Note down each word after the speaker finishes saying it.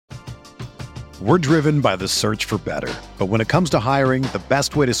We're driven by the search for better. But when it comes to hiring, the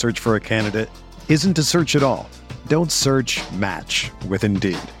best way to search for a candidate isn't to search at all. Don't search, match with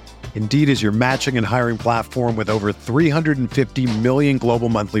Indeed. Indeed is your matching and hiring platform with over 350 million global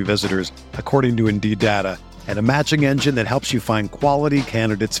monthly visitors, according to Indeed data, and a matching engine that helps you find quality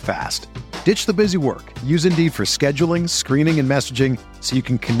candidates fast. Ditch the busy work. Use Indeed for scheduling, screening, and messaging so you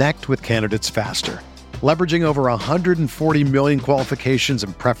can connect with candidates faster. Leveraging over 140 million qualifications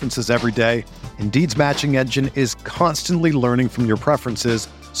and preferences every day, Indeed's matching engine is constantly learning from your preferences,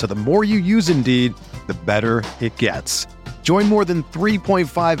 so the more you use Indeed, the better it gets. Join more than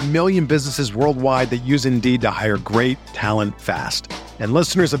 3.5 million businesses worldwide that use Indeed to hire great talent fast. And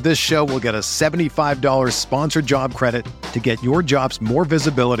listeners of this show will get a $75 sponsored job credit to get your jobs more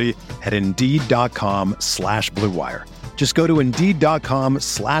visibility at Indeed.com/Blue Wire. Just go to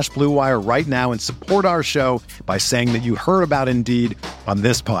Indeed.com/Blue Wire right now and support our show by saying that you heard about Indeed on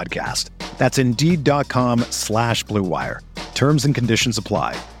this podcast. That's Indeed.com/Blue Wire. Terms and conditions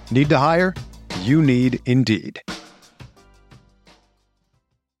apply. Need to hire? You need Indeed.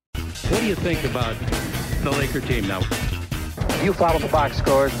 What do you think about the Laker team now? You follow the box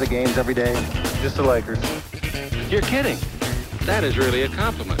scores of the games every day? Just the Lakers. You're kidding. That is really a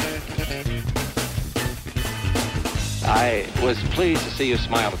compliment. I was pleased to see you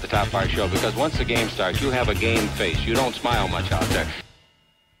smile at the top of our show because once the game starts, you have a game face. You don't smile much out there.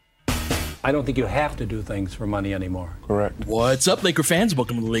 I don't think you have to do things for money anymore. Correct. What's up, Laker fans?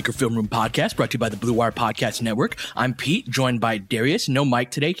 Welcome to the Laker Film Room Podcast, brought to you by the Blue Wire Podcast Network. I'm Pete, joined by Darius. No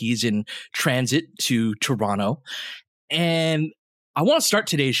Mike today. He's in transit to Toronto. And I want to start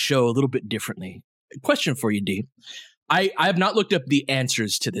today's show a little bit differently. Question for you, D. I have not looked up the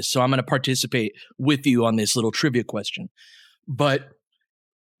answers to this, so I'm going to participate with you on this little trivia question. But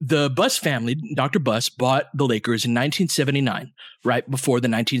the Buss family, Dr. Buss, bought the Lakers in 1979, right before the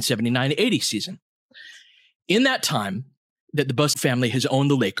 1979-80 season. In that time that the Buss family has owned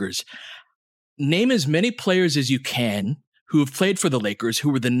the Lakers, name as many players as you can who have played for the Lakers who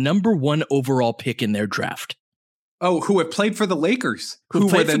were the number one overall pick in their draft. Oh, who have played for the Lakers? Who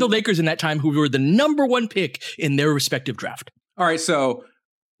played for the Lakers in that time, who were the number one pick in their respective draft. All right, so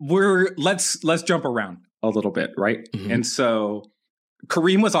let's jump around a little bit, right? Mm-hmm. And so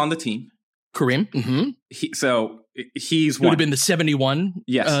Kareem was on the team. Kareem, mm-hmm. He's would have been the 71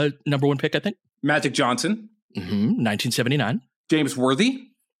 number one pick, I think. Magic Johnson. Mm-hmm. 1979. James Worthy.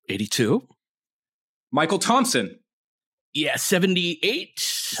 82. Michael Thompson. Yeah, 78.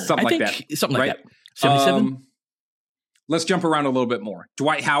 Something like that. 77. Let's jump around a little bit more.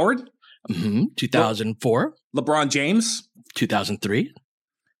 Dwight Howard. Mm-hmm. 2004. LeBron James. 2003.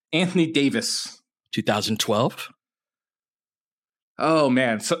 Anthony Davis. 2012. Oh,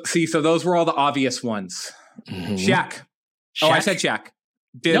 man. So those were all the obvious ones. Mm-hmm. Shaq. Oh, I said Shaq.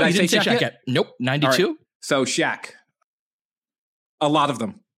 Did I say Shaq yet? Nope. 92. Right. So Shaq. A lot of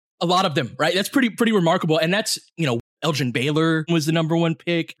them. Right? That's pretty remarkable. And that's, Elgin Baylor was the number one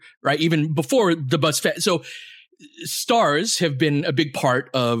pick, right? Even before the Buss. So stars have been a big part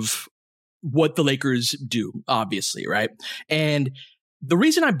of what the Lakers do, obviously, right? And the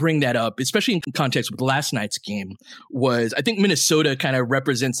reason I bring that up, especially in context with last night's game, was I think Minnesota kind of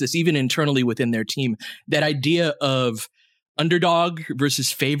represents this even internally within their team, that idea of underdog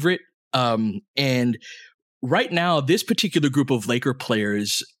versus favorite. And right now, this particular group of Laker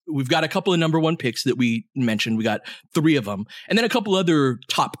players, we've got a couple of number one picks that we mentioned. We got 3 of them. And then a couple other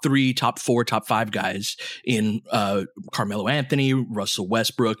top 3, top 4, top 5 guys in Carmelo Anthony, Russell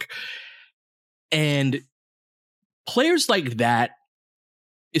Westbrook. And players like that,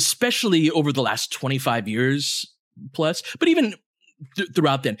 especially over the last 25 years plus, but even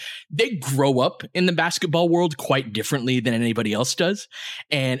throughout then, they grow up in the basketball world quite differently than anybody else does.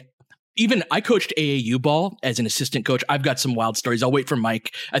 And even I coached AAU ball as an assistant coach. I've got some wild stories. I'll wait for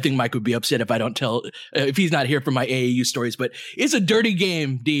Mike. I think Mike would be upset if I don't tell, if he's not here for my AAU stories, but it's a dirty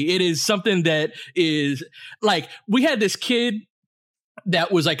game, D. It is something that is like, we had this kid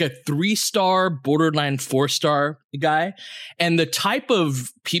that was like a 3-star, borderline 4-star guy. And the type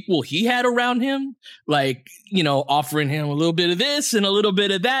of people he had around him, like, offering him a little bit of this and a little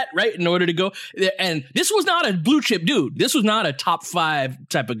bit of that, right? In order to go. And this was not a blue chip dude. This was not a top 5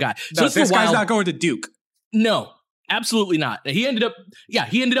 type of guy. So this guy's not going to Duke. No, absolutely not. He ended up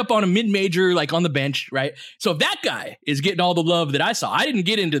on a mid-major, like on the bench, right? So if that guy is getting all the love that I saw, I didn't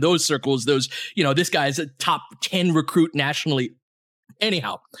get into those circles, this guy's a top 10 recruit nationally.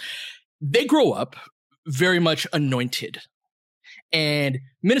 Anyhow, they grow up very much anointed. And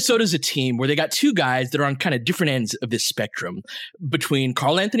Minnesota's a team where they got 2 guys that are on kind of different ends of this spectrum between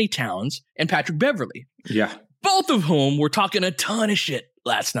Karl Anthony Towns and Patrick Beverley. Yeah. Both of whom were talking a ton of shit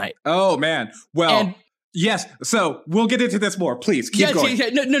last night. Oh, man. Well, yes. So we'll get into this more. Please keep going. Yeah.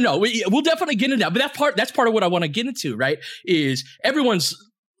 No. We'll definitely get into that. But that's part of what I want to get into, right? Is everyone's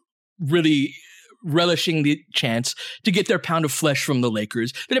really relishing the chance to get their pound of flesh from the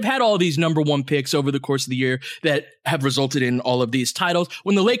Lakers that have had all these number one picks over the course of the year that have resulted in all of these titles.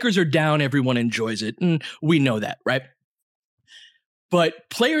 When the Lakers are down, everyone enjoys it. And we know that, right? But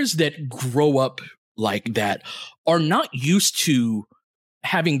players that grow up like that are not used to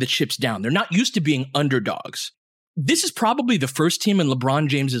having the chips down. They're not used to being underdogs. This is probably the first team in LeBron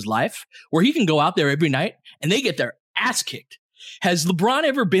James's life where he can go out there every night and they get their ass kicked. Has LeBron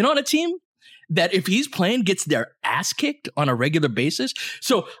ever been on a team that if he's playing gets their ass kicked on a regular basis?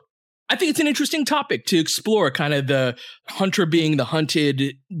 So I think it's an interesting topic to explore, kind of the hunter being the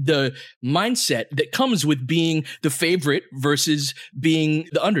hunted, the mindset that comes with being the favorite versus being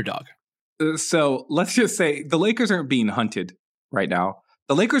the underdog. So let's just say the Lakers aren't being hunted right now.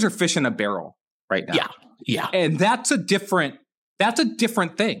 The Lakers are fish in a barrel right now. Yeah. And that's a different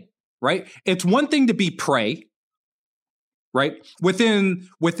thing, right? It's one thing to be prey, right? Within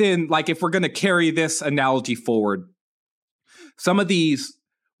like, if we're going to carry this analogy forward, some of these,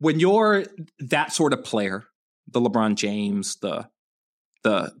 when you're that sort of player, the LeBron James, the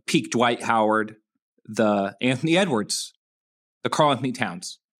peak Dwight Howard, the Anthony Edwards, the Karl Anthony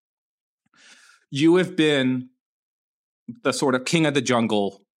Towns, you have been the sort of king of the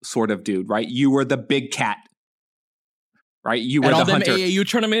jungle sort of dude, right? You were the big cat, right? You were at all the hunter. Them AAU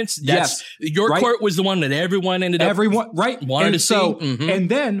tournaments. Yes, your right? Court was the one that everyone wanted and to so, see. Mm-hmm. And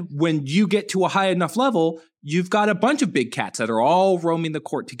then when you get to a high enough level, you've got a bunch of big cats that are all roaming the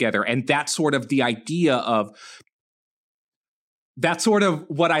court together, and that's sort of the idea of. That's sort of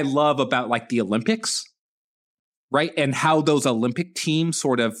what I love about like the Olympics, right? And how those Olympic teams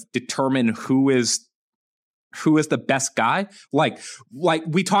sort of determine who is the best guy. Like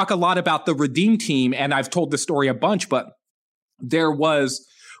we talk a lot about the Redeem team, and I've told this story a bunch, but there was,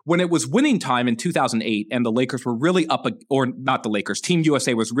 when it was winning time in 2008 and the Lakers were really up, or not the Lakers, Team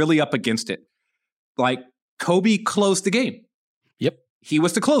USA was really up against it. Like Kobe closed the game. Yep. He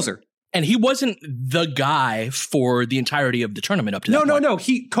was the closer. And he wasn't the guy for the entirety of the tournament up to that point. No.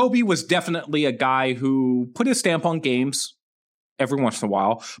 Kobe was definitely a guy who put his stamp on games every once in a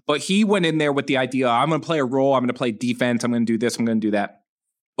while, but he went in there with the idea, I'm going to play a role, I'm going to play defense, I'm going to do this, I'm going to do that.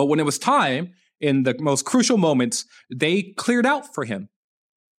 But when it was time, in the most crucial moments, they cleared out for him.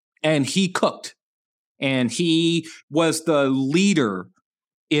 And he cooked. And he was the leader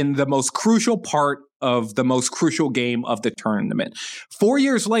in the most crucial part of the most crucial game of the tournament. 4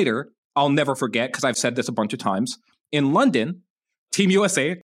 years later, I'll never forget, because I've said this a bunch of times, in London, Team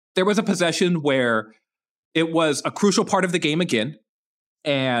USA, there was a possession where it was a crucial part of the game again,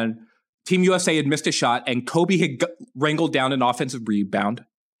 and Team USA had missed a shot, and Kobe had wrangled down an offensive rebound,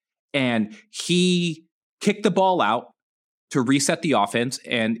 and he kicked the ball out to reset the offense,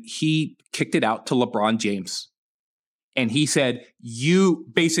 and he kicked it out to LeBron James. And he said, that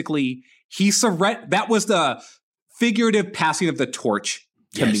was the figurative passing of the torch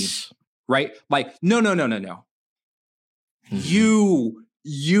to me, right? Like, no. Mm-hmm.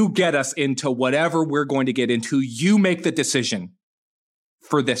 You get us into whatever we're going to get into. You make the decision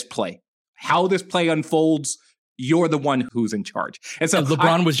for this play. How this play unfolds, you're the one who's in charge. And so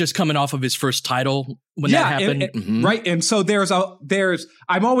LeBron was just coming off of his first title when that happened. Right. And so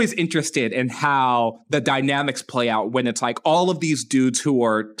I'm always interested in how the dynamics play out when it's like all of these dudes who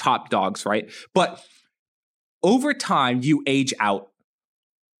are top dogs, right? But over time, you age out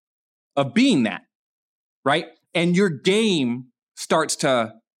of being that, right? And your game starts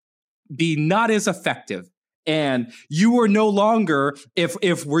to be not as effective. And you are no longer,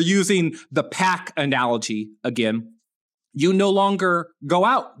 if we're using the pack analogy again, you no longer go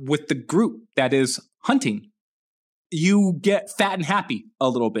out with the group that is hunting. You get fat and happy a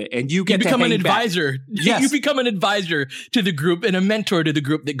little bit, and you become an advisor. Yes. You become an advisor to the group and a mentor to the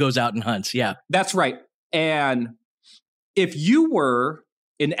group that goes out and hunts. Yeah, that's right. And if you were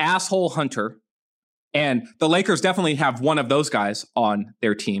an asshole hunter, and the Lakers definitely have one of those guys on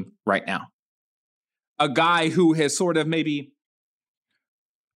their team right now, a guy who has sort of maybe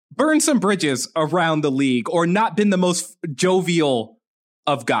burned some bridges around the league or not been the most jovial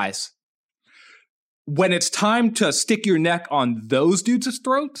of guys. When it's time to stick your neck on those dudes'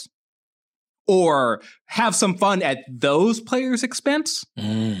 throats or have some fun at those players' expense,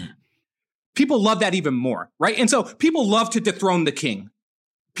 people love that even more, right? And so people love to dethrone the king.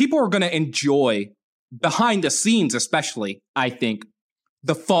 People are going to enjoy, behind the scenes especially, I think,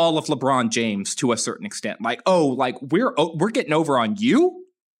 the fall of LeBron James to a certain extent. Like, we're getting over on you?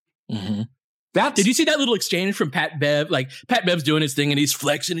 Mm-hmm. Did you see that little exchange from Pat Bev? Like Pat Bev's doing his thing and he's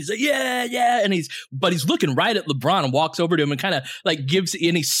flexing. He's like, yeah. And he's looking right at LeBron and walks over to him and kind of like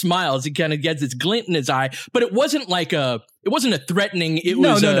he smiles. He kind of gets this glint in his eye, but it wasn't a threatening.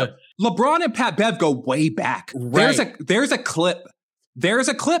 No. LeBron and Pat Bev go way back. Right. There's a clip,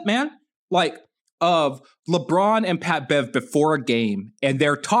 man. Like of LeBron and Pat Bev before a game and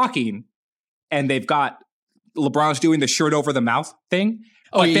they're talking and they've got LeBron's doing the shirt over the mouth thing.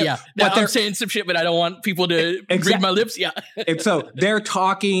 Oh, yeah. But I'm saying some shit, but I don't want people to read my lips. Yeah. And so they're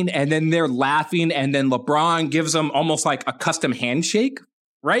talking and then they're laughing and then LeBron gives them almost like a custom handshake,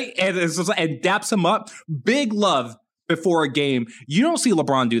 right? And daps him up. Big love before a game. You don't see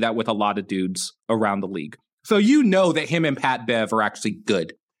LeBron do that with a lot of dudes around the league. So you know that him and Pat Bev are actually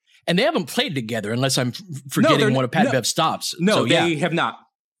good. And they haven't played together unless I'm forgetting one of Pat Bev's stops. No, they have not.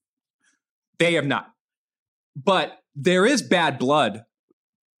 They have not. But there is bad blood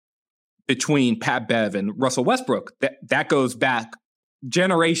between Pat Bev and Russell Westbrook. That goes back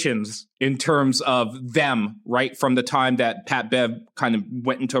generations in terms of them, right? From the time that Pat Bev kind of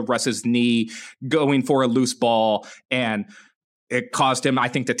went into Russ's knee, going for a loose ball, and it caused him, I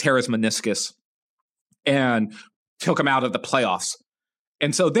think, to tear his meniscus and took him out of the playoffs.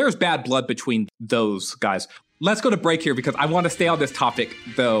 And so there's bad blood between those guys. Let's go to break here because I want to stay on this topic,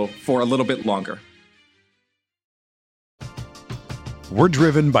 though, for a little bit longer. We're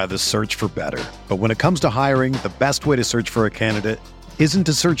driven by the search for better. But when it comes to hiring, the best way to search for a candidate isn't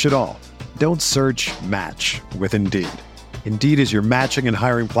to search at all. Don't search, match with Indeed. Indeed is your matching and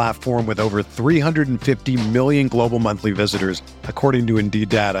hiring platform with over 350 million global monthly visitors, according to Indeed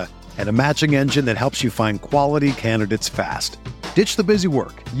data, and a matching engine that helps you find quality candidates fast. Ditch the busy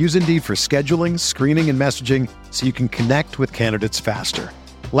work. Use Indeed for scheduling, screening, and messaging so you can connect with candidates faster.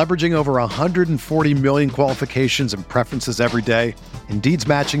 Leveraging over 140 million qualifications and preferences every day, Indeed's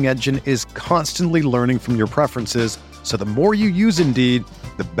matching engine is constantly learning from your preferences, so the more you use Indeed,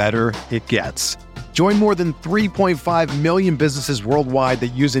 the better it gets. Join more than 3.5 million businesses worldwide that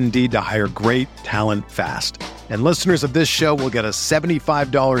use Indeed to hire great talent fast. And listeners of this show will get a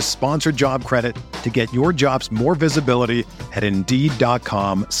 $75 sponsored job credit to get your jobs more visibility at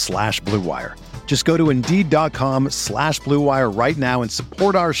Indeed.com/Blue Wire. Just go to Indeed.com/Blue Wire right now and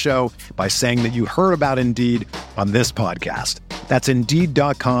support our show by saying that you heard about Indeed on this podcast. That's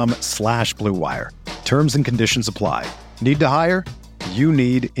Indeed.com/Blue Wire. Terms and conditions apply. Need to hire? You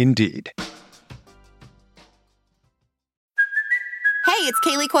need Indeed. Hey, it's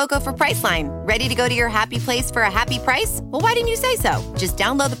Kaylee Cuoco for Priceline. Ready to go to your happy place for a happy price? Well, why didn't you say so? Just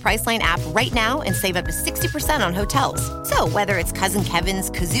download the Priceline app right now and save up to 60% on hotels. So whether it's Cousin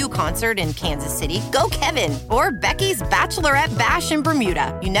Kevin's Kazoo Concert in Kansas City, go Kevin, or Becky's Bachelorette Bash in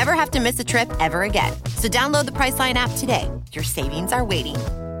Bermuda, you never have to miss a trip ever again. So download the Priceline app today. Your savings are waiting.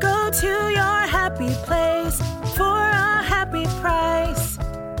 Go to your happy place for a happy price.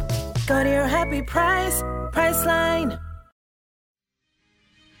 Go to your happy price, Priceline.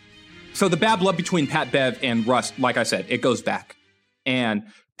 So the bad blood between Pat Bev and Russ, like I said, it goes back. And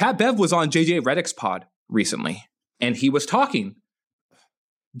Pat Bev was on JJ Redick's pod recently, and he was talking.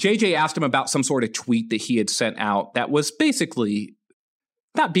 JJ asked him about some sort of tweet that he had sent out that was basically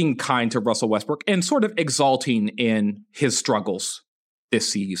not being kind to Russell Westbrook and sort of exalting in his struggles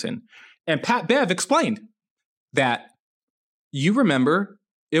this season. And Pat Bev explained that, you remember,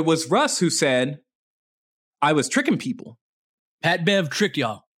 it was Russ who said, I was tricking people. Pat Bev tricked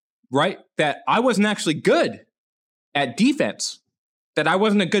y'all. Right? That I wasn't actually good at defense, that I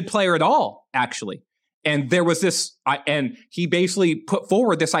wasn't a good player at all, actually. And there was this, and he basically put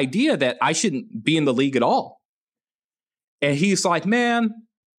forward this idea that I shouldn't be in the league at all. And he's like, man,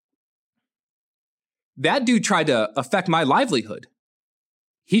 that dude tried to affect my livelihood.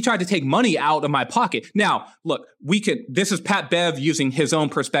 He tried to take money out of my pocket. Now, look, this is Pat Bev using his own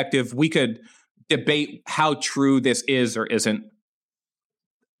perspective. We could debate how true this is or isn't.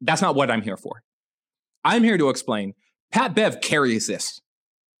 That's not what I'm here for. I'm here to explain. Pat Bev carries this.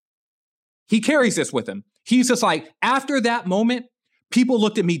 He carries this with him. He's just like, after that moment, people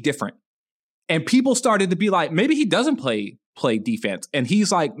looked at me different. And people started to be like, maybe he doesn't play defense. And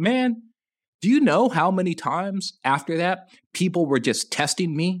he's like, man, do you know how many times after that people were just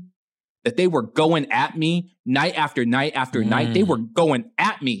testing me? That they were going at me night after night after night. They were going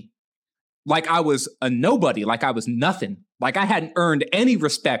at me like I was a nobody, like I was nothing. Like I hadn't earned any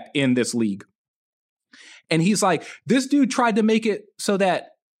respect in this league. And he's like, this dude tried to make it so that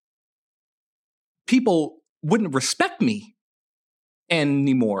people wouldn't respect me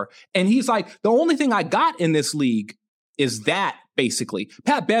anymore. And he's like, the only thing I got in this league is that, basically.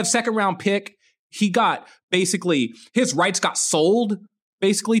 Pat Bev, second round pick, he got basically, his rights got sold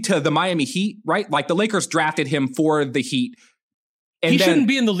basically to the Miami Heat, right? Like the Lakers drafted him for the Heat. And he shouldn't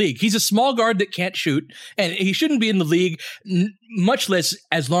be in the league. He's a small guard that can't shoot, and he shouldn't be in the league, much less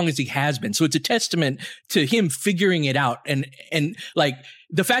as long as he has been. So it's a testament to him figuring it out. And like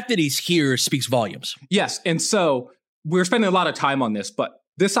the fact that he's here speaks volumes. Yes. And so we're spending a lot of time on this, but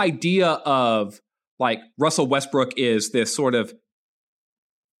this idea of like Russell Westbrook is this sort of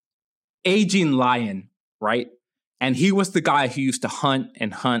aging lion, right? And he was the guy who used to hunt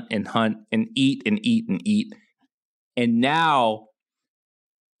and hunt and hunt and eat and eat and eat. And now,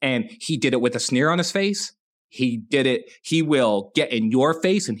 and he did it with a sneer on his face. He did it. He will get in your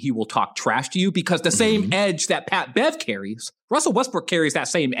face and he will talk trash to you because the same edge that Pat Bev carries, Russell Westbrook carries that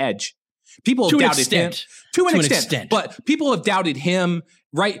same edge. People have doubted him to an extent, but people have doubted him.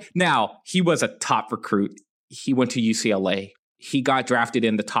 Right now, he was a top recruit. He went to UCLA. He got drafted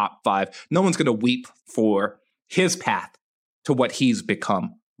in the top 5. No one's going to weep for his path to what he's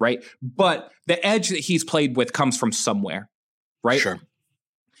become, right? But the edge that he's played with comes from somewhere, right? Sure.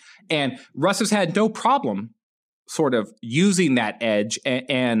 And Russ has had no problem sort of using that edge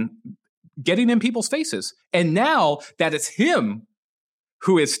and getting in people's faces. And now that it's him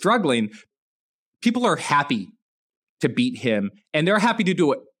who is struggling, people are happy to beat him, and they're happy to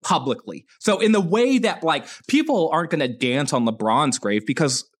do it publicly. So in the way that like people aren't going to dance on LeBron's grave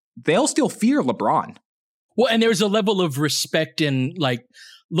because they'll still fear LeBron. Well, and there's a level of respect in like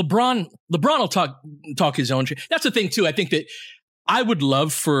LeBron will talk his own shit. That's the thing too. I think that I would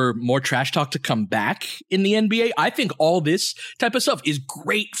love for more trash talk to come back in the NBA. I think all this type of stuff is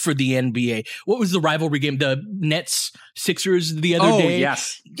great for the NBA. What was the rivalry game? The Nets Sixers the other day.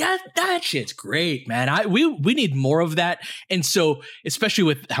 Yes. Yeah, that shit's great, man. We need more of that. And so, especially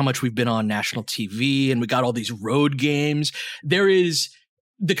with how much we've been on national TV and we got all these road games, there is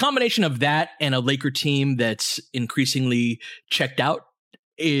the combination of that and a Laker team that's increasingly checked out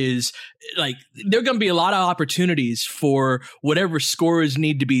is like there are going to be a lot of opportunities for whatever scores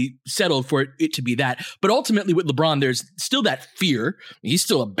need to be settled for it to be that. But ultimately with LeBron, there's still that fear. He's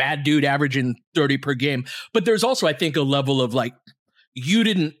still a bad dude averaging 30 per game. But there's also, I think, a level of like, you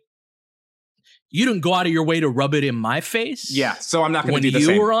didn't go out of your way to rub it in my face. Yeah, so I'm not going to do the same.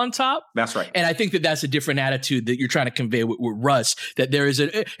 When you were on top. That's right. And I think that that's a different attitude that you're trying to convey with Russ, that there is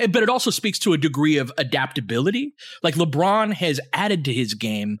but it also speaks to a degree of adaptability. Like LeBron has added to his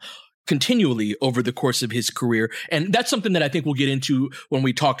game continually over the course of his career. And that's something that I think we'll get into when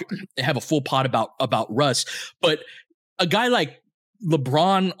we have a full pod about Russ. But a guy like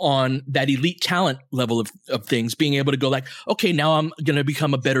LeBron on that elite talent level of things, being able to go like, okay, now I'm going to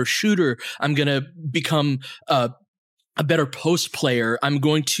become a better shooter. I'm going to become a better post player. I'm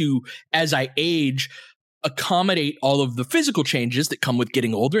going to, as I age, accommodate all of the physical changes that come with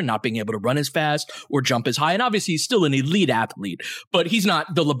getting older and not being able to run as fast or jump as high. And obviously he's still an elite athlete, but he's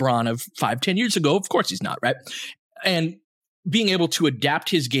not the LeBron of 5-10 years ago. Of course he's not, right? And being able to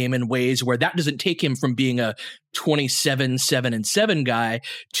adapt his game in ways where that doesn't take him from being a 27-7-7 guy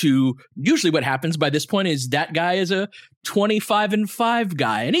to usually what happens by this point is that guy is a 25-5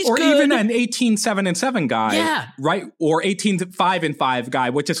 guy, and he's or good. Even an 18-7-7 guy, yeah, right? Or 18-5-5 guy,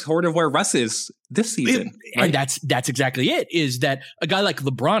 which is sort of where Russ is this season. And that's exactly it. Is that a guy like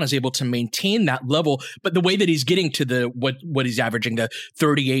LeBron is able to maintain that level, but the way that he's getting to the what he's averaging, the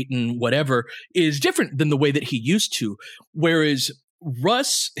 38 and whatever, is different than the way that he used to. Whereas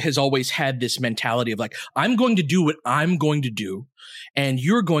Russ has always had this mentality of like, I'm going to do what I'm going to do, and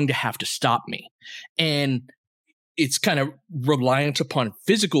you're going to have to stop me. And it's kind of reliant upon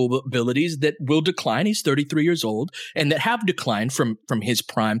physical abilities that will decline. He's 33 years old and that have declined from his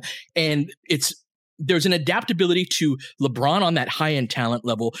prime. And there's an adaptability to LeBron on that high end talent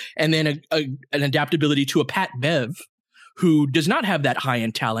level, and then an adaptability to a Pat Bev who does not have that high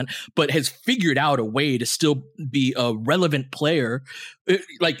end talent, but has figured out a way to still be a relevant player.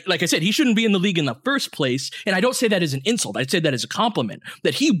 Like I said, he shouldn't be in the league in the first place. And I don't say that as an insult. I'd say that as a compliment,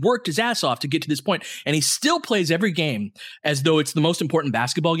 that he worked his ass off to get to this point, and he still plays every game as though it's the most important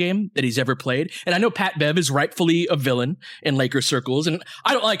basketball game that he's ever played. And I know Pat Bev is rightfully a villain in Laker circles, and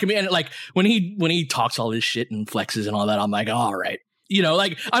I don't like him. And like when he talks all this shit and flexes and all that, I'm like, all right. You know,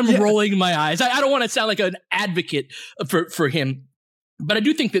 like I'm rolling my eyes. I don't want to sound like an advocate for him, but I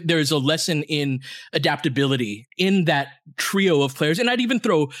do think that there's a lesson in adaptability in that trio of players. And I'd even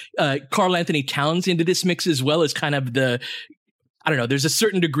throw Karl Anthony Towns into this mix as well as kind of there's a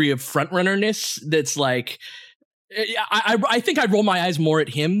certain degree of front-runnerness that's like, I think I'd roll my eyes more at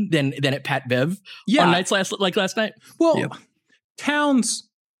him than at Pat Bev on nights like last night. Well, Towns,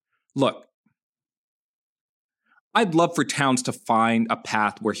 look, I'd love for Towns to find a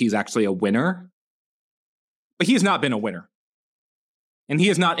path where he's actually a winner, but he's not been a winner. and he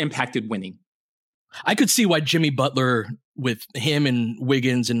has not impacted winning. I could see why Jimmy Butler with him and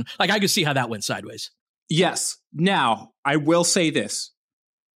Wiggins and like I could see how that went sideways. Yes. Now, I will say this.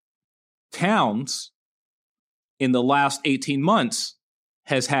 Towns in the last 18 months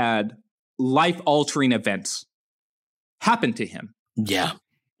has had life-altering events happen to him. Yeah.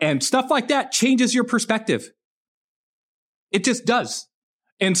 And stuff like that changes your perspective. It just does.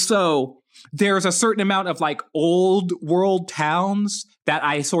 And so there's a certain amount of like old world Towns that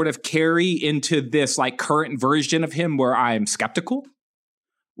I sort of carry into this like current version of him where I'm skeptical.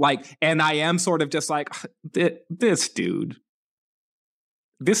 Like, and I am sort of just like, this dude,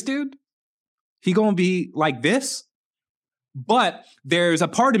 he gonna be like this? But there's a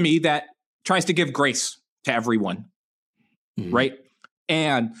part of me that tries to give grace to everyone, right?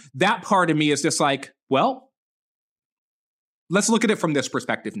 And that part of me is just like, well, let's look at it from this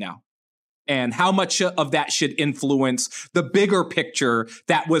perspective now. And how much of that should influence the bigger picture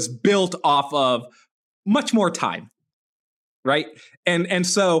that was built off of much more time, right? And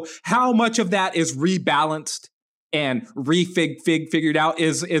so how much of that is rebalanced and figured out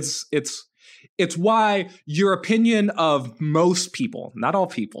is it's why your opinion of most people, not all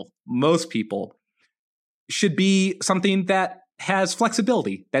people, most people, should be something that has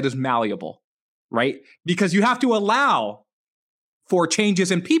flexibility, that is malleable, right? Because you have to allow for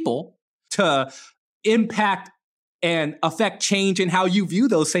changes in people to impact and affect change in how you view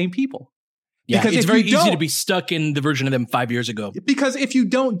those same people. Yeah, because it's very easy to be stuck in the version of them 5 years ago. Because if you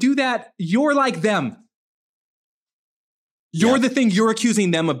don't do that, you're like them. You're the thing you're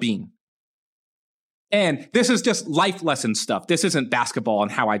accusing them of being. And this is just life lesson stuff. This isn't basketball and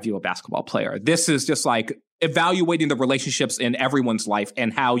how I view a basketball player. This is just like evaluating the relationships in everyone's life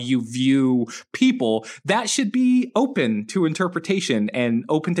and how you view people. That should be open to interpretation and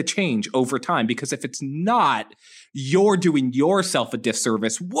open to change over time. Because if it's not, you're doing yourself a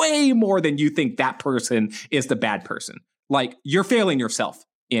disservice way more than you think that person is the bad person. Like you're failing yourself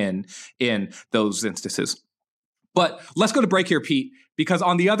in those instances. But let's go to break here, Pete, because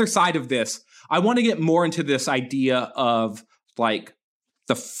on the other side of this, I want to get more into this idea of like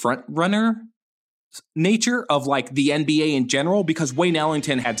the front runner nature of like the NBA in general, because Wayne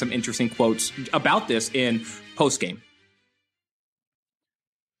Ellington had some interesting quotes about this in postgame.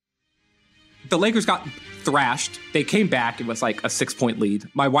 The Lakers got thrashed. They came back. It was like a 6-point lead.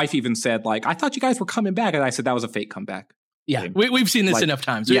 My wife even said like, I thought you guys were coming back. And I said, that was a fake comeback. Yeah, we've seen this enough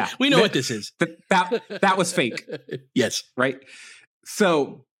times. Yeah, we know what this is. That was fake. Yes. Right?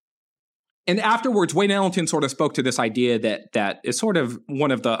 So, and afterwards, Wayne Ellington sort of spoke to this idea that is sort of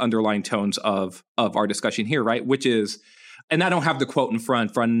one of the underlying tones of our discussion here, right? Which is, and I don't have the quote in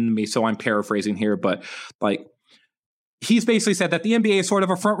front of me, so I'm paraphrasing here, but like, he's basically said that the NBA is sort of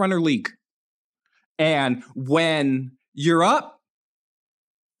a front runner league. And when you're up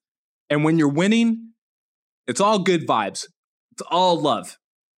and when you're winning, it's all good vibes. It's all love.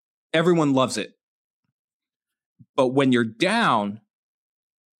 Everyone loves it. But when you're down,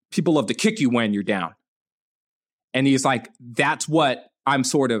 people love to kick you when you're down. And he's like, that's where I'm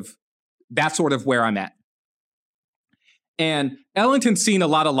at. And Ellington's seen a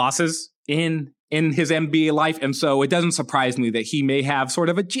lot of losses in his NBA life. And so it doesn't surprise me that he may have sort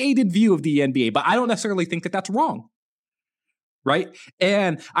of a jaded view of the NBA, but I don't necessarily think that that's wrong. Right?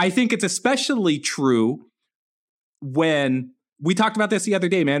 And I think it's especially true when we talked about this the other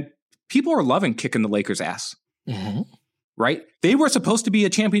day, man. People are loving kicking the Lakers' ass. Mm-hmm. Right? They were supposed to be a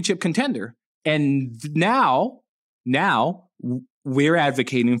championship contender. And now we're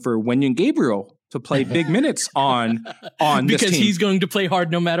advocating for Wenyen Gabriel to play big minutes on this because team. He's going to play hard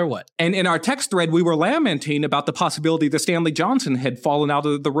no matter what. And in our text thread, we were lamenting about the possibility that Stanley Johnson had fallen out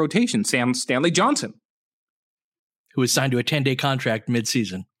of the rotation. Stanley Johnson. Who was signed to a 10-day contract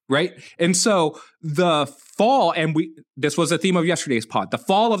mid-season. Right? And so the fall, and this was a theme of yesterday's pod, the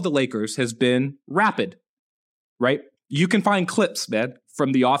fall of the Lakers has been rapid. Right? You can find clips, man,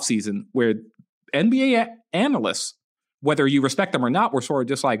 from the offseason where NBA analysts, whether you respect them or not, were sort of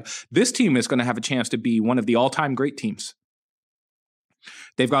just like, this team is going to have a chance to be one of the all-time great teams.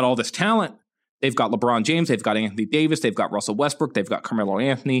 They've got all this talent. They've got LeBron James. They've got Anthony Davis. They've got Russell Westbrook. They've got Carmelo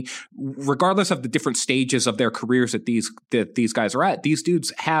Anthony. Regardless of the different stages of their careers that these guys are at, these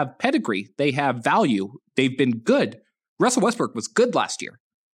dudes have pedigree. They have value. They've been good. Russell Westbrook was good last year.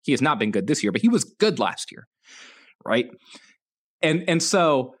 He has not been good this year, but he was good last year. Right? And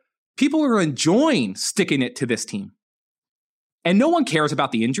so people are enjoying sticking it to this team. And no one cares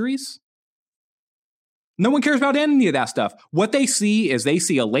about the injuries. No one cares about any of that stuff. What they see is they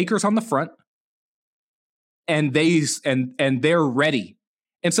see a Lakers on the front and they're ready.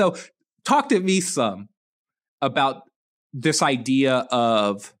 And so talk to me some about this idea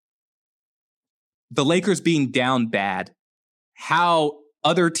of the Lakers being down bad, how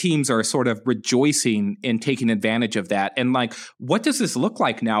other teams are sort of rejoicing and taking advantage of that. And like, what does this look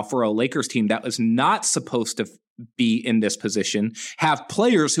like now for a Lakers team that was not supposed to be in this position, have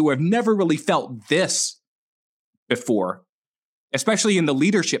players who have never really felt this before, especially in the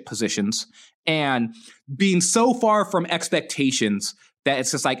leadership positions, and being so far from expectations that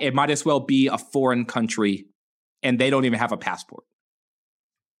it's just like, it might as well be a foreign country and they don't even have a passport.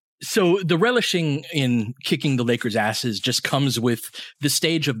 So the relishing in kicking the Lakers' asses just comes with the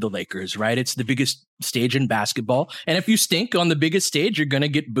stage of the Lakers, right? It's the biggest stage in basketball. And if you stink on the biggest stage, you're going to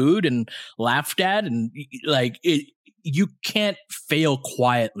get booed and laughed at. And like you can't fail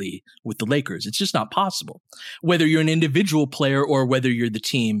quietly with the Lakers. It's just not possible, whether you're an individual player or whether you're the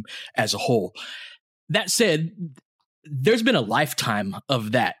team as a whole. That said, there's been a lifetime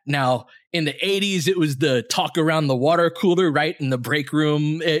of that. Now, in the 80s, it was the talk around the water cooler, right, in the break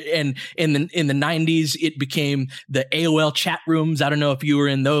room. And in the 90s, it became the AOL chat rooms. I don't know if you were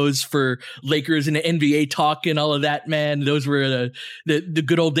in those for Lakers and the NBA talk and all of that, man. Those were the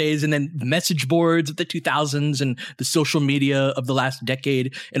good old days. And then the message boards of the 2000s and the social media of the last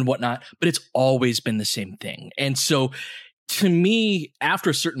decade and whatnot. But it's always been the same thing. And so to me, after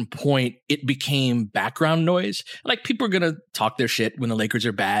a certain point, it became background noise. Like, people are going to talk their shit when the Lakers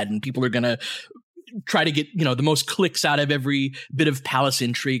are bad, and people are going to try to get, the most clicks out of every bit of palace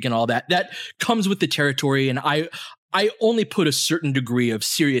intrigue and all that. That comes with the territory, and I only put a certain degree of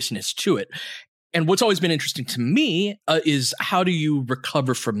seriousness to it. And what's always been interesting to me is, how do you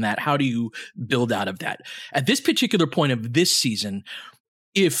recover from that? How do you build out of that? At this particular point of this season,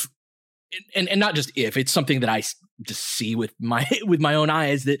 if and not just if, it's something that I just see with my own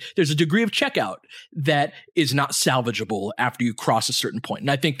eyes, that there's a degree of checkout that is not salvageable after you cross a certain point. And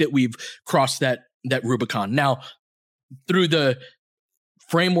I think that we've crossed that Rubicon. Now, through the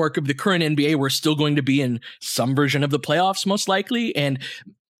framework of the current NBA, we're still going to be in some version of the playoffs, most likely. And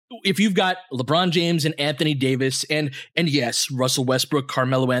if you've got LeBron James and Anthony Davis and yes, Russell Westbrook,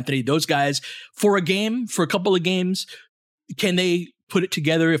 Carmelo Anthony, those guys for a couple of games, can they put it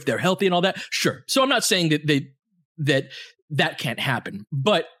together if they're healthy and all that? Sure. So I'm not saying that can't happen,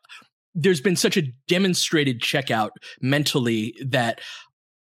 but there's been such a demonstrated checkout mentally that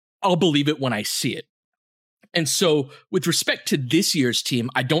I'll believe it when I see it. And so with respect to this year's team,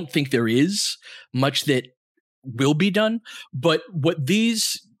 I don't think there is much that will be done, but what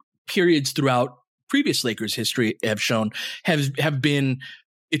these periods throughout previous Lakers history have shown have been,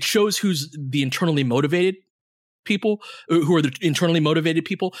 it shows who's the internally motivated people, who are the internally motivated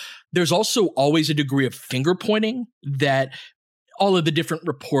people. There's also always a degree of finger pointing that all of the different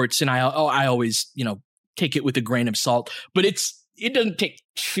reports, and I always, take it with a grain of salt, but it doesn't take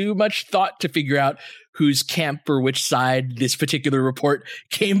too much thought to figure out whose camp or which side this particular report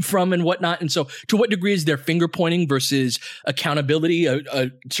came from and whatnot. And so to what degree is there finger pointing versus accountability, a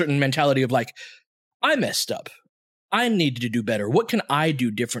certain mentality of like, I messed up, I need to do better. What can I do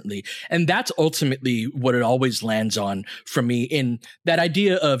differently? And that's ultimately what it always lands on for me. In that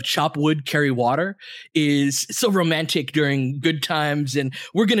idea of chop wood, carry water is so romantic during good times. And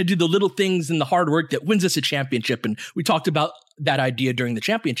we're going to do the little things and the hard work that wins us a championship. And we talked about that idea during the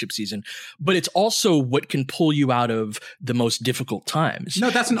championship season, but it's also what can pull you out of the most difficult times.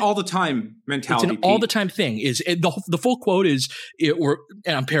 No, that's an all the time mentality. It's an all the time thing. Is the full quote is, and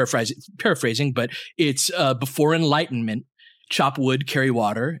I'm paraphrasing, but it's before enlightenment, chop wood, carry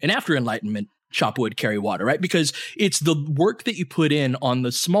water, and after enlightenment, chop wood, carry water, right? Because it's the work that you put in on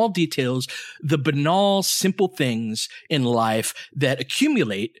the small details, the banal, simple things in life that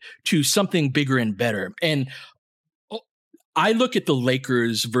accumulate to something bigger and better. And I look at the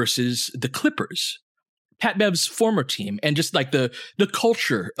Lakers versus the Clippers, Pat Bev's former team, and just like the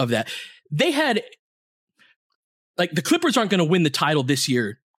culture of that. They had, like, the Clippers aren't going to win the title this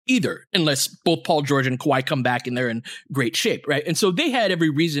year either, unless both Paul George and Kawhi come back and they're in great shape, right? And so they had every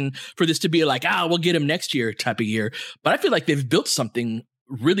reason for this to be like, we'll get him next year type of year. But I feel like they've built something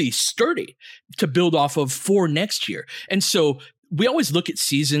really sturdy to build off of for next year. And so we always look at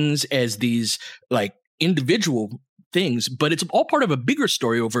seasons as these like individual things, but it's all part of a bigger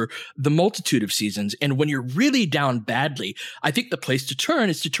story over the multitude of seasons. And when you're really down badly, I think the place to turn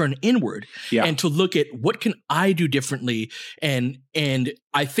is to turn inward and to look at what can I do differently. And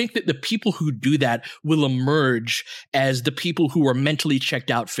I think that the people who do that will emerge as the people who are mentally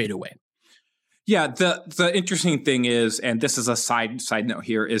checked out fade away. Yeah. The interesting thing is, and this is a side note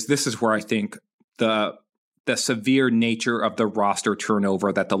here, is this is where I think the severe nature of the roster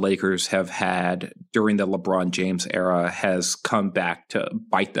turnover that the Lakers have had during the LeBron James era has come back to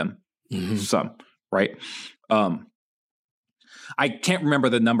bite them some, right? I can't remember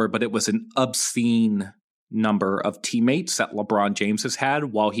the number, but it was an obscene number of teammates that LeBron James has had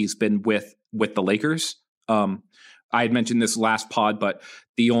while he's been with the Lakers. I had mentioned this last pod, but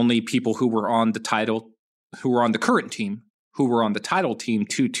the only people who were on the current team, who were on the title team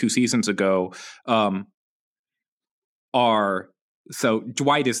two seasons ago, so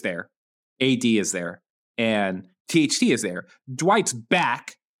Dwight is there, AD is there, and THT is there. Dwight's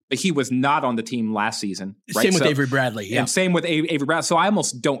back, but he was not on the team last season. Right? Same with Avery Bradley. Yeah. And same with Avery Bradley. So I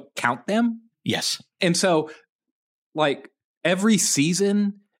almost don't count them. Yes. And so, like, every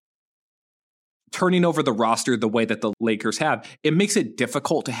season, turning over the roster the way that the Lakers have, it makes it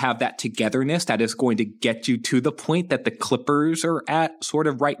difficult to have that togetherness that is going to get you to the point that the Clippers are at sort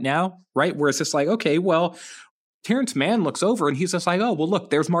of right now, right? Where it's just like, okay, well, Terrence Mann looks over and he's just like, oh, well,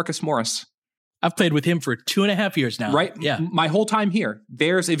 look, there's Marcus Morris. I've played with him for 2.5 years now. Right? Yeah. My whole time here.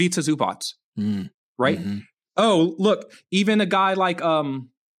 There's Ivica Zubac. Right? Mm-hmm. Oh, look, even a guy like,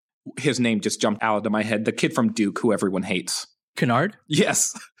 his name just jumped out of my head. The kid from Duke who everyone hates. Kennard?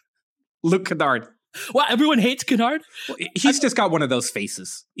 Yes. Luke Kennard. Well, everyone hates Kennard? He's just got one of those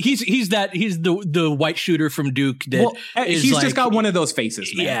faces. He's the white shooter from Duke that he's just got one of those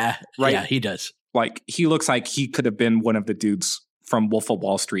faces, man. Yeah. Right? Yeah, he does. Like, he looks like he could have been one of the dudes from Wolf of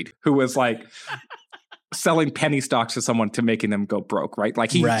Wall Street who was like selling penny stocks to someone to making them go broke, right?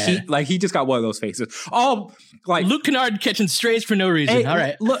 Like he just got one of those faces. Oh, like Luke Kennard catching strays for no reason. Hey, all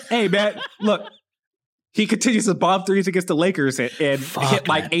right. Look, hey man, look. He continues to bomb threes against the Lakers and hit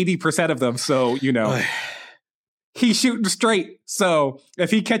like 80% of them. So, you know, he's shooting straight. So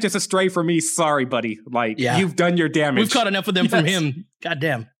if he catches a stray from me, sorry, buddy. Like, you've done your damage. We've caught enough of them from him. God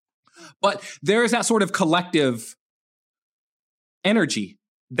damn. But there is that sort of collective energy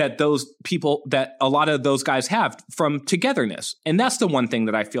that those people, that a lot of those guys have from togetherness. And that's the one thing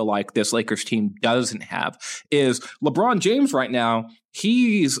that I feel like this Lakers team doesn't have is LeBron James right now.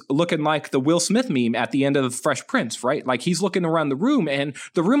 He's looking like the Will Smith meme at the end of Fresh Prince, right? Like he's looking around the room and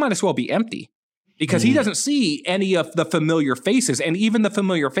the room might as well be empty because he doesn't see any of the familiar faces. And even the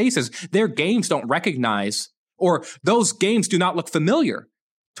familiar faces, their games don't recognize, or those games do not look familiar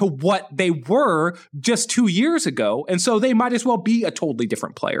to what they were just 2 years ago. And so they might as well be a totally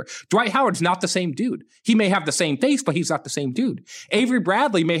different player. Dwight Howard's not the same dude. He may have the same face, but he's not the same dude. Avery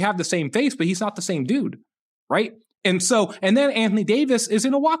Bradley may have the same face, but he's not the same dude, right? And so, and then Anthony Davis is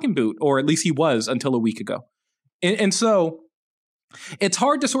in a walking boot, or at least he was until a week ago. And so it's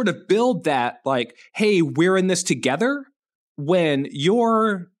hard to sort of build that like, hey, we're in this together when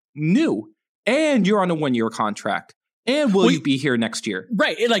you're new and you're on a 1-year contract. And will you be here next year?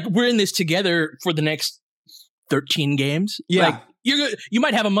 Right. Like we're in this together for the next 13 games. Yeah. Like, you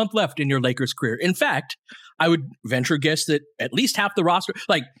might have a month left in your Lakers career. In fact, I would venture a guess that at least half the roster,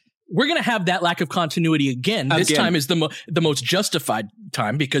 like we're going to have that lack of continuity again. This time is the most justified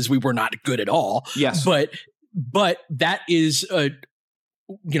time because we were not good at all. Yes. But that is,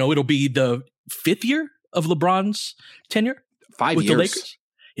 it'll be the 5th year of LeBron's tenure 5 with years. the Lakers.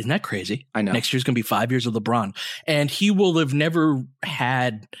 Isn't that crazy? I know. Next year's going to be 5 years of LeBron. And he will have never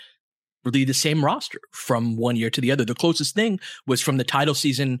had really the same roster from one year to the other. The closest thing was from the title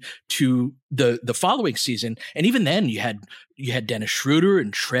season to the following season. And even then you had Dennis Schroeder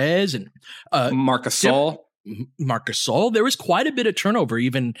and Trez and Marc Gasol. There was quite a bit of turnover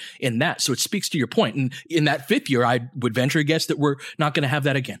even in that. So it speaks to your point. And in that 5th year, I would venture a guess that we're not going to have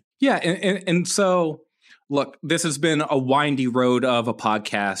that again. Yeah. And so look, this has been a windy road of a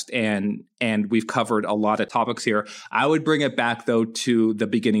podcast and we've covered a lot of topics here. I would bring it back though to the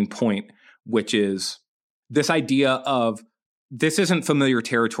beginning point, which is this idea of this isn't familiar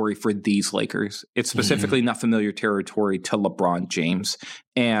territory for these Lakers. It's specifically not familiar territory to LeBron James.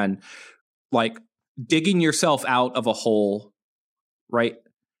 And like digging yourself out of a hole, right,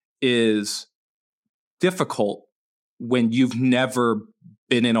 is difficult when you've never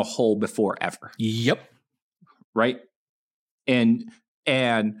been in a hole before ever. Yep. Right. And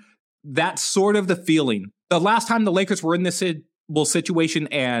that's sort of the feeling. The last time the Lakers were in this situation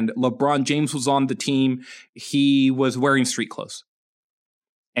and LeBron James was on the team, he was wearing street clothes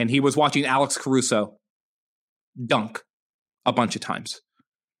and he was watching Alex Caruso dunk a bunch of times.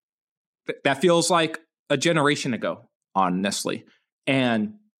 That feels like a generation ago, honestly.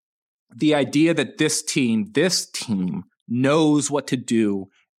 And the idea that this team knows what to do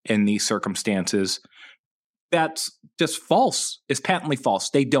in these circumstances, that's just false. It's patently false.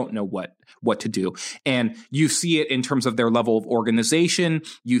 They don't know what to do. And you see it in terms of their level of organization.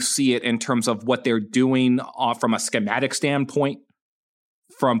 You see it in terms of what they're doing from a schematic standpoint,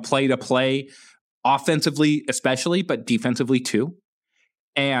 from play to play, offensively especially, but defensively too.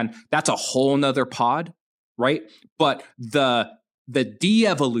 And that's a whole nother pod, right? But the the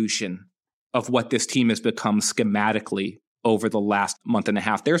de-evolution of what this team has become schematically over the last month and a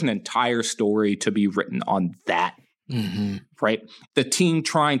half. There's an entire story to be written on that, right? The team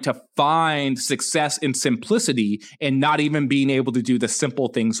trying to find success in simplicity and not even being able to do the simple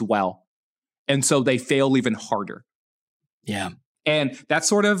things well. And so they fail even harder. Yeah. And that's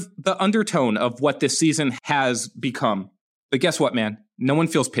sort of the undertone of what this season has become. But guess what, man? No one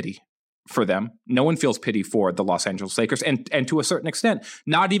feels pity for them. No one feels pity for the Los Angeles Lakers. And to a certain extent,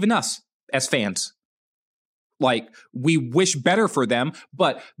 not even us as fans. Like, we wish better for them,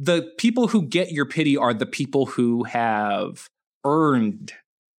 but the people who get your pity are the people who have earned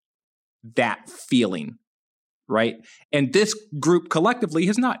that feeling, right? And this group collectively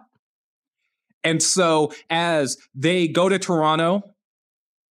has not. And so as they go to Toronto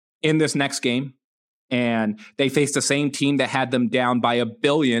in this next game, and they face the same team that had them down by $1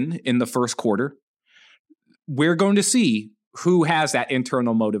 billion in the first quarter, we're going to see who has that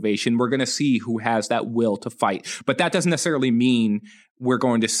internal motivation. We're going to see who has that will to fight. But that doesn't necessarily mean we're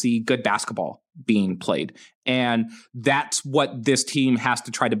going to see good basketball being played. And that's what this team has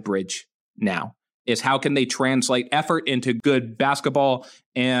to try to bridge now, is how can they translate effort into good basketball?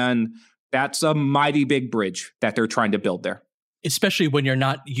 And that's a mighty big bridge that they're trying to build there. Especially when you're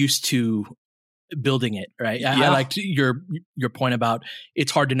not used to building it, right? Yeah. I liked your point about it's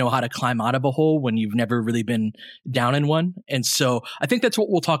hard to know how to climb out of a hole when you've never really been down in one. And so I think that's what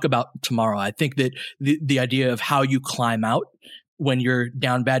we'll talk about tomorrow. I think that the idea of how you climb out when you're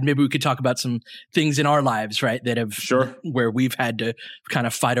down bad, maybe we could talk about some things in our lives, right? That have, where we've had to kind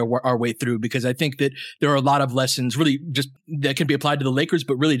of fight our way through, because I think that there are a lot of lessons really just that can be applied to the Lakers,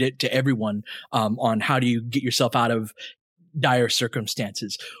 but really to everyone, on how do you get yourself out of dire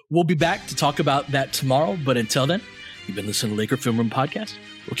circumstances. We'll be back to talk about that tomorrow, but until then, you've been listening to Laker Film Room Podcast.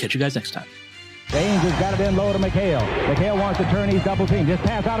 We'll catch you guys next time. James has got it in low to McHale. McHale wants to turn, he's double teamed. Just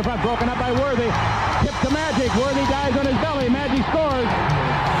pass out in front, broken up by Worthy. Tip to Magic. Worthy dies on his belly. Magic scores.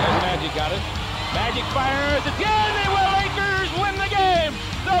 There's Magic, got it. Magic fires. It's good. They will. Lakers win the game.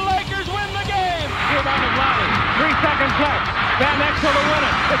 The Lakers win the game. Rebound of Lonnie. 3 seconds left. Van Exel to win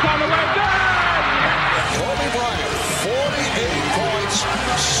it. It's on the way. Good. Kobe Bryant, 48 points,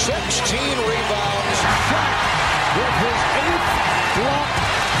 16 rebounds. Shot with his 8th block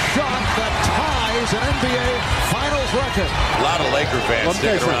shot that ties an NBA Finals record. A lot of Laker fans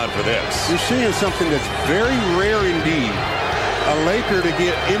sticking around for this. You're seeing something that's very rare indeed. A Laker to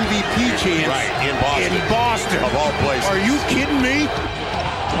get MVP chance in Boston. Of all places. Are you kidding me?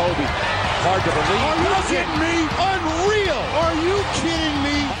 Kobe, hard to believe. Are you kidding me? Unreal. Are you kidding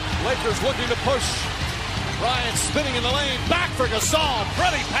me? Lakers looking to push. Bryant spinning in the lane, back for Gasol,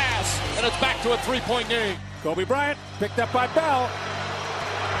 pretty pass, and it's back to a 3-point game. Kobe Bryant picked up by Bell.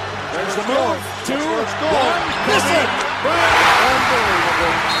 There's the move. 2, 1, miss it!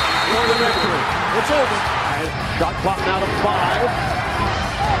 Unbelievable. For the victory. It's over. Shot clock now to 5.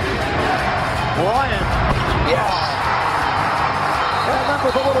 Bryant, yes! And that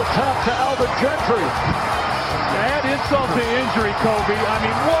was a little tap to Alvin Gentry. Add insult to injury, Kobe. I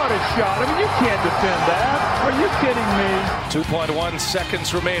mean, what a shot. I mean, you can't defend that. Are you kidding me? 2.1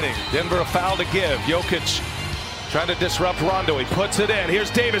 seconds remaining. Denver a foul to give. Jokic trying to disrupt Rondo. He puts it in. Here's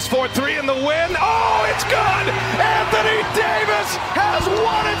Davis, 4-3 in the win. Oh, it's good! Anthony Davis has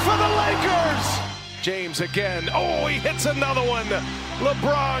won it for the Lakers! James again. Oh, he hits another one.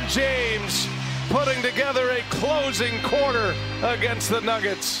 LeBron James putting together a closing quarter against the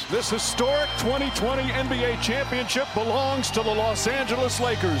Nuggets. This historic 2020 NBA championship belongs to the Los Angeles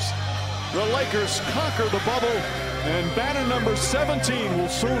Lakers. The Lakers conquer the bubble, and banner number 17 will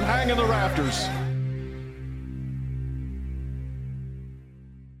soon hang in the rafters.